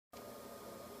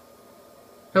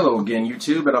Hello again,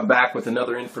 YouTube, and I'm back with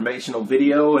another informational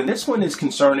video, and this one is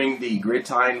concerning the grid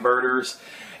tie inverters.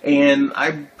 And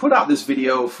I put out this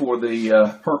video for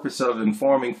the purpose of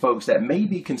informing folks that may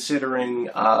be considering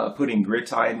putting grid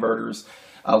tie inverters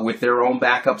with their own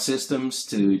backup systems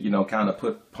to, kind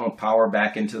of pump power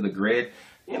back into the grid,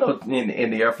 in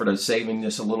the effort of saving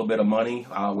just a little bit of money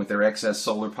with their excess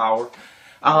solar power.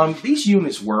 These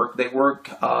units work. They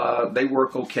work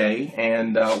okay.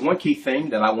 And one key thing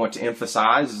that I want to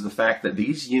emphasize is the fact that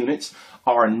these units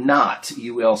are not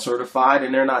UL certified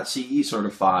and they're not CE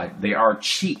certified. They are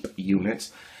cheap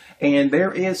units, and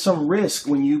there is some risk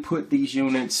when you put these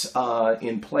units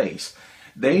in place.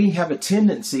 They have a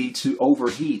tendency to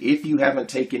overheat if you haven't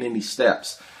taken any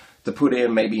steps to put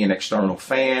in maybe an external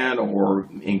fan or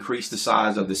increase the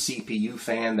size of the CPU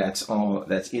fan that's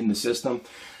in the system.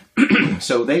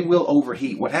 So they will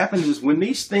overheat. What happens is when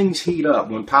these things heat up,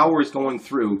 when power is going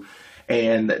through,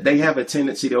 and they have a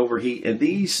tendency to overheat, and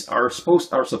these are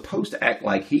supposed to act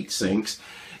like heat sinks.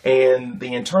 And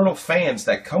the internal fans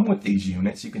that come with these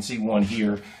units, you can see one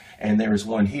here and there's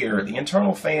one here. The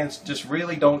internal fans just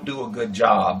really don't do a good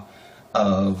job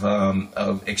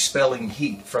of expelling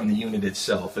heat from the unit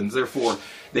itself, and therefore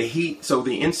the heat. So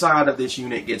the inside of this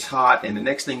unit gets hot, and the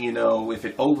next thing you know, if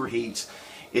it overheats,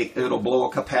 it'll blow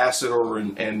a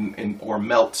capacitor or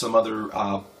melt some other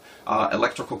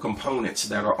electrical components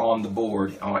that are on the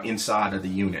board inside of the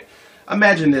unit.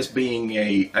 Imagine this being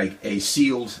a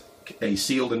sealed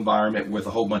environment with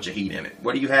a whole bunch of heat in it.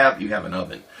 What do you have? You have an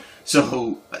oven.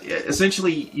 So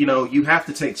essentially, you have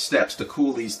to take steps to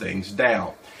cool these things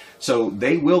down. So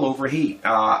they will overheat.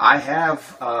 I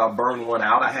have burned one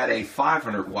out. I had a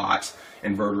 500 watts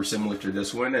inverter similar to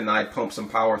this one, and I pumped some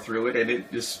power through it, and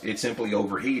it simply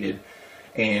overheated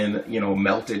and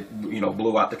melted,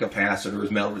 blew out the capacitors,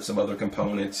 melted some other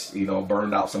components,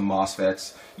 burned out some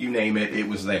MOSFETs, you name it, it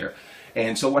was there.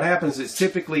 And so what happens is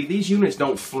typically these units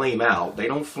don't flame out. They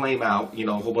don't flame out, a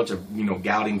whole bunch of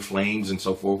gouting flames and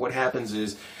so forth. What happens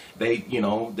is they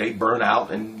burn out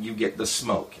and you get the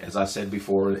smoke, as I said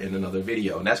before in another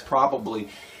video. And that's probably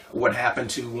what happened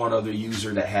to one other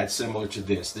user that had similar to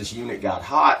this. This unit got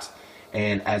hot,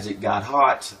 and as it got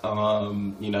hot,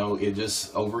 it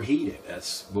just overheated.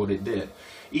 That's what it did.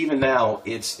 Even now,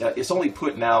 it's only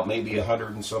putting out maybe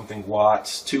 100 and something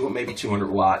watts, maybe 200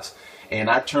 watts. And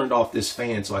I turned off this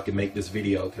fan so I could make this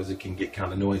video because it can get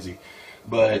kind of noisy.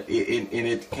 But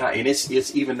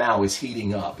it's even now it's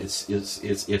heating up.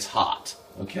 It's hot.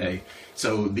 Okay,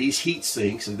 so these heat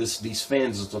sinks and these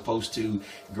fans are supposed to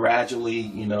gradually,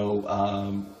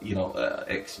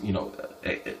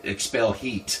 expel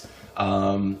heat,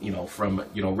 from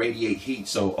radiate heat,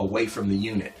 so away from the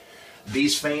unit.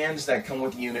 These fans that come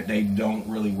with the unit, they don't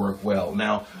really work well.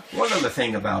 Now, one other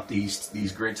thing about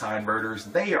these grid tie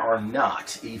inverters, they are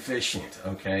not efficient.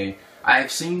 Okay,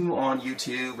 I've seen on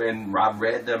YouTube and I've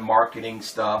read the marketing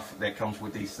stuff that comes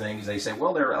with these things. They say,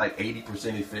 well, they're like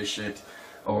 80% efficient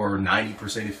or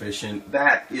 90% efficient.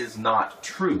 That is not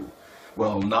true.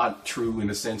 Well, not true in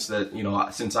the sense that,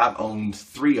 since I've owned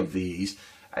 3 of these,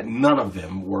 none of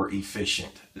them were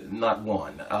efficient, not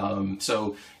one.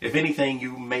 So if anything,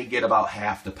 you may get about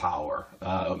half the power,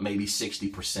 maybe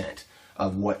 60%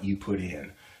 of what you put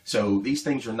in. So these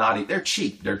things are not, they're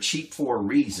cheap. They're cheap for a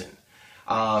reason.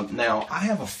 Now, I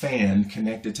have a fan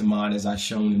connected to mine, as I've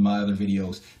shown in my other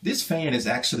videos. This fan is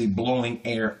actually blowing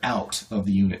air out of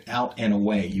the unit, out and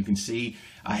away. You can see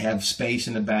I have space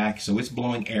in the back, so it's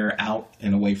blowing air out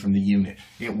and away from the unit.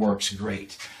 It works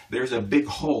great. There's a big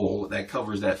hole that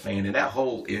covers that fan, and that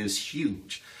hole is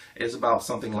huge. It's about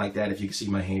something like that, if you can see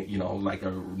my hand, like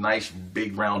a nice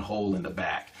big round hole in the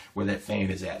back where that fan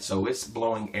is at. So it's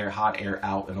blowing hot air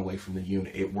out and away from the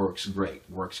unit. It works great,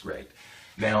 works great.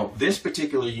 Now, this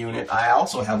particular unit, I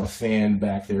also have a fan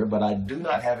back there, but I do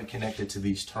not have it connected to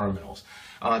these terminals.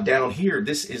 Down here,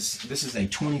 this is a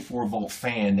 24-volt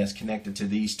fan that's connected to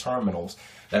these terminals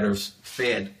that are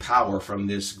fed power from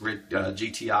this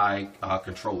GTI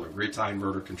controller, grid tie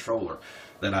inverter controller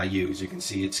that I use. You can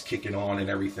see it's kicking on and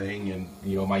everything, and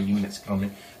my unit's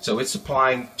coming. So it's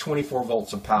supplying 24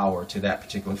 volts of power to that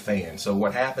particular fan. So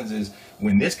what happens is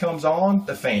when this comes on,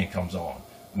 the fan comes on.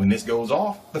 When this goes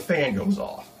off, the fan goes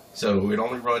off. So it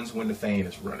only runs when the fan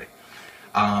is running.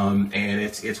 And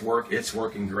it's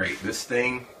working great. This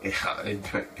thing,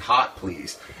 hot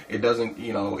please. It doesn't,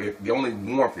 the only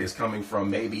warmth is coming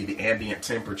from maybe the ambient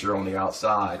temperature on the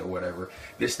outside or whatever.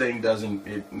 This thing doesn't,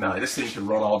 this thing can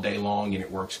run all day long and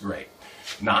it works great.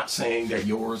 Not saying that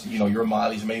yours, your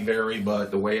mileage may vary,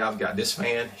 but the way I've got this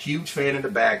fan, huge fan in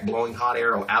the back, blowing hot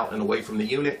air out and away from the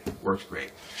unit, works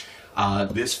great.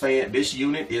 This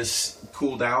unit is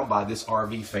cooled down by this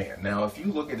RV fan. Now, if you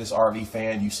look at this RV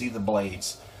fan, you see the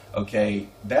blades. Okay,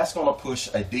 that's going to push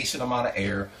a decent amount of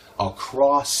air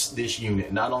across this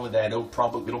unit. Not only that, it'll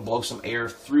blow some air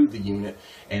through the unit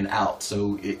and out.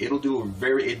 So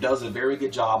it does a very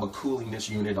good job of cooling this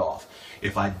unit off.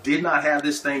 If I did not have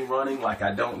this thing running like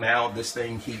I don't now, this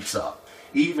thing heats up.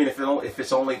 Even if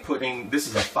it's only putting, this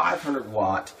is a 500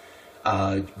 watt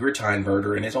grid tie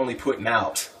inverter, and it's only putting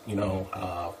out,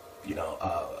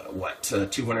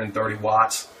 230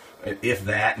 watts, if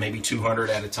that, maybe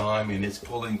 200 at a time, and it's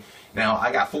pulling. Now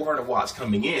I got 400 watts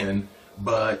coming in,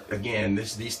 but again,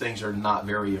 these things are not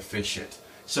very efficient.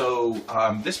 So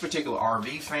this particular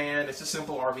RV fan, it's a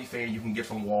simple RV fan you can get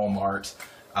from Walmart,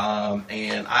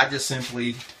 and I just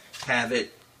simply have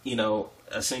it,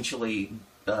 essentially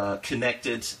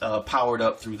connected, powered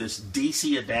up through this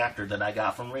DC adapter that I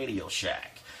got from Radio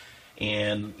Shack.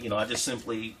 And I just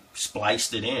simply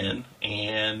spliced it in,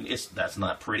 and that's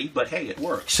not pretty, but hey, it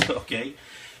works. Okay,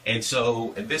 and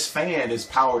so this fan is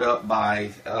powered up by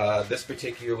this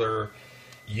particular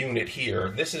unit here.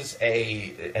 This is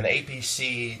an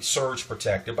APC surge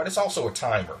protector, but it's also a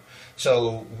timer.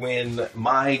 So when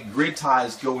my grid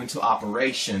ties go into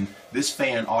operation, this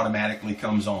fan automatically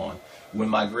comes on. When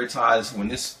my grid ties, when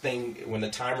the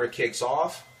timer kicks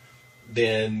off,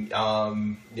 then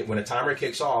when the timer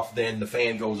kicks off, then the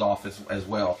fan goes off as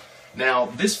well. Now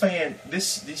this fan,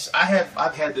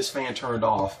 I've had this fan turned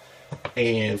off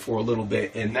and for a little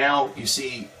bit, and now you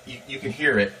see you can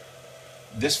hear it.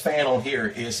 This fan on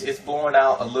here it's blowing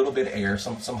out a little bit of air,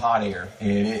 some hot air,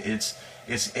 and it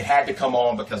had to come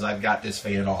on because I've got this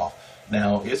fan off.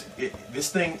 Now this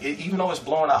thing, even though it's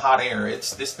blowing out hot air,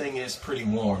 this thing is pretty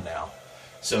warm now.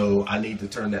 So I need to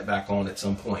turn that back on at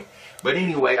some point. But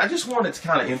anyway, I just wanted to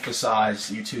kind of emphasize,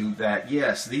 YouTube, that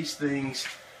yes, these things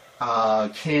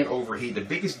can overheat. The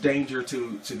biggest danger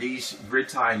to these grid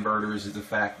tie inverters is the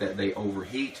fact that they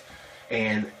overheat.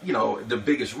 And the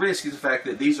biggest risk is the fact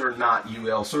that these are not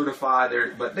UL certified,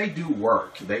 but they do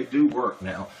work. They do work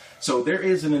now. So there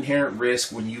is an inherent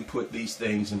risk when you put these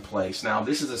things in place. Now,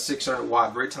 this is a 600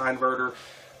 watt grid tie inverter.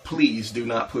 Please do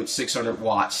not put 600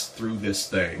 watts through this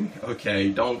thing. Okay,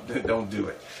 don't do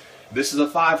it. This is a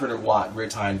 500 watt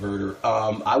grid tie inverter.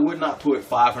 I would not put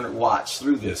 500 watts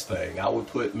through this thing. I would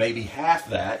put maybe half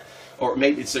that, or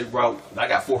maybe I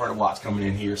got 400 watts coming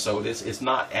in here, so it's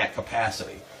not at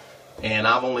capacity. And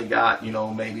I've only got,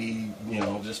 maybe,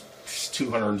 just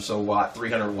 200 or so watt,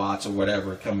 300 watts or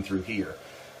whatever coming through here.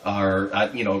 Or,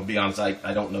 to be honest,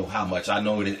 I don't know how much. I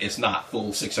know it's not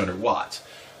full 600 watts.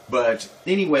 But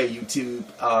anyway, YouTube,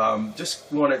 just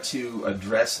wanted to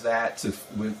address that so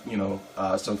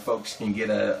folks can get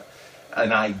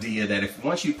an idea that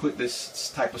once you put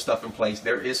this type of stuff in place,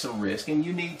 there is some risk, and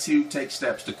you need to take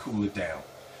steps to cool it down.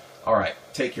 All right,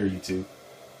 take care, YouTube.